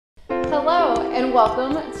and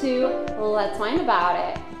welcome to Let's Whine About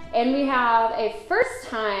It. And we have a first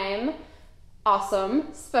time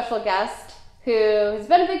awesome special guest who has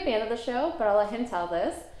been a big fan of the show, but I'll let him tell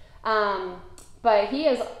this. But he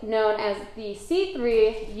is known as the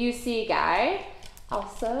C3UC guy.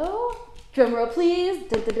 Also, drum roll please,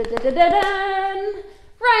 dun, dun, dun, dun, dun, dun, dun.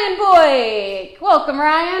 Ryan Boyk. Welcome,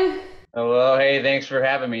 Ryan. Hello, hey, thanks for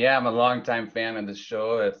having me. Yeah, I'm a longtime fan of the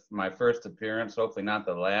show. It's my first appearance, hopefully not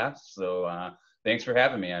the last. So thanks for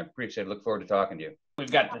having me. I appreciate it. Look forward to talking to you.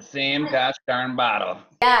 We've got the same gosh darn bottle.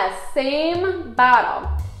 Yes, same bottle.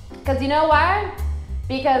 Because you know why?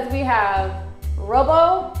 Because we have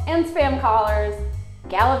robo and spam callers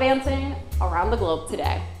gallivanting around the globe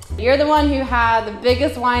today. You're the one who had the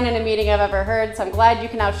biggest whine in a meeting I've ever heard, so I'm glad you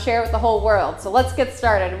can now share it with the whole world. So let's get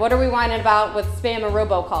started. What are we whining about with spam and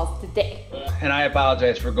robocalls today? And I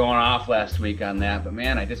apologize for going off last week on that, but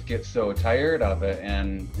man, I just get so tired of it,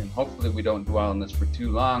 and hopefully we don't dwell on this for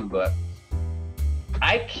too long, but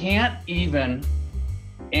I can't even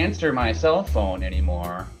answer my cell phone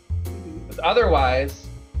anymore. Because otherwise,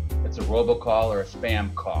 it's a robocall or a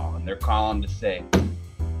spam call, and they're calling to say,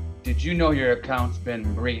 did you know your account's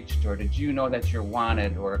been breached? Or did you know that you're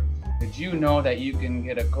wanted? Or did you know that you can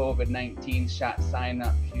get a COVID-19 shot sign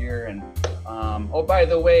up here? And oh, by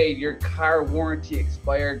the way, your car warranty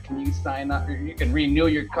expired. Can you sign up? You can renew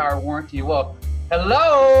your car warranty. Well,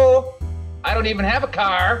 hello, I don't even have a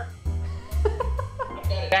car. I've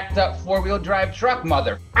got a backed up four-wheel drive truck,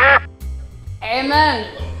 mother.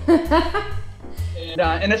 Amen.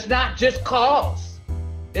 And it's not just calls.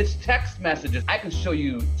 It's text messages. I can show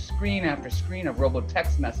you screen after screen of robo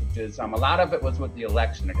text messages. A lot of it was with the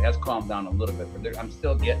election. It has calmed down a little bit, but I'm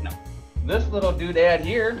still getting them. This little doodad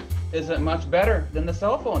here isn't much better than the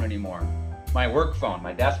cell phone anymore. My work phone,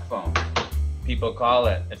 my desk phone. People call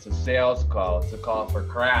it. It's a sales call. It's a call for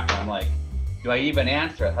crap. I'm like, do I even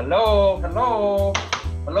answer it? Hello, hello,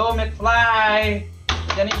 hello, McFly.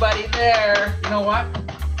 Is anybody there? You know what?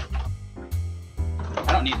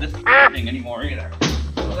 I don't need this thing anymore either.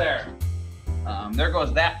 There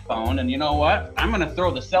goes that phone, and you know what? I'm gonna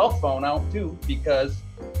throw the cell phone out too, because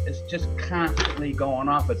it's just constantly going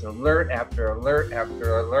off. It's alert after alert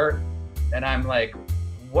after alert, and I'm like,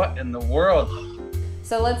 what in the world?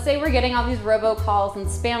 So let's say we're getting all these robocalls and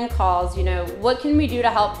spam calls, you know, what can we do to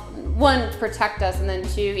help, one, protect us, and then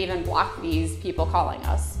two, even block these people calling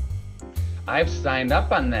us? I've signed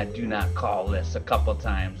up on that do not call list a couple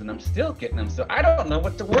times, and I'm still getting them, so I don't know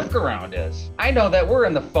what the workaround is. I know that we're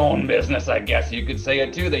in the phone business, I guess you could say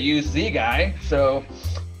it too, the UC guy, so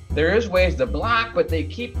there is ways to block, but they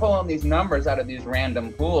keep pulling these numbers out of these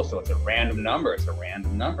random pools, so it's a random number, it's a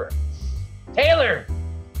random number. Taylor,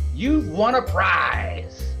 you've won a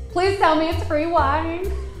prize. Please tell me it's free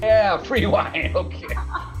wine. Yeah, free wine, okay.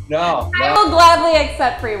 No. I will gladly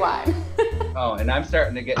accept free wine. Oh, and I'm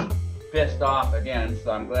starting to get pissed off again,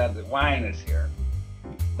 so I'm glad that wine is here.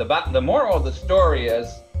 The moral of the story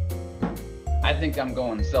is, I think I'm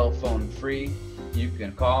going cell phone free. You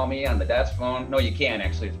can call me on the desk phone. No, you can't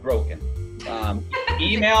actually, it's broken.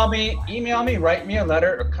 Email me, write me a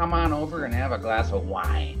letter, or come on over and have a glass of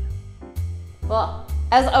wine. Well,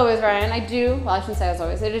 as always, Ryan, I shouldn't say as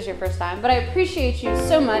always, it is your first time, but I appreciate you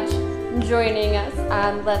so much joining us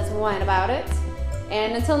on Let's Whine About It.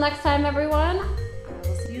 And until next time, everyone, I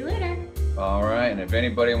will see you later. All right, and if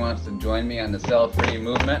anybody wants to join me on the cell free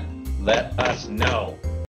movement, let us know.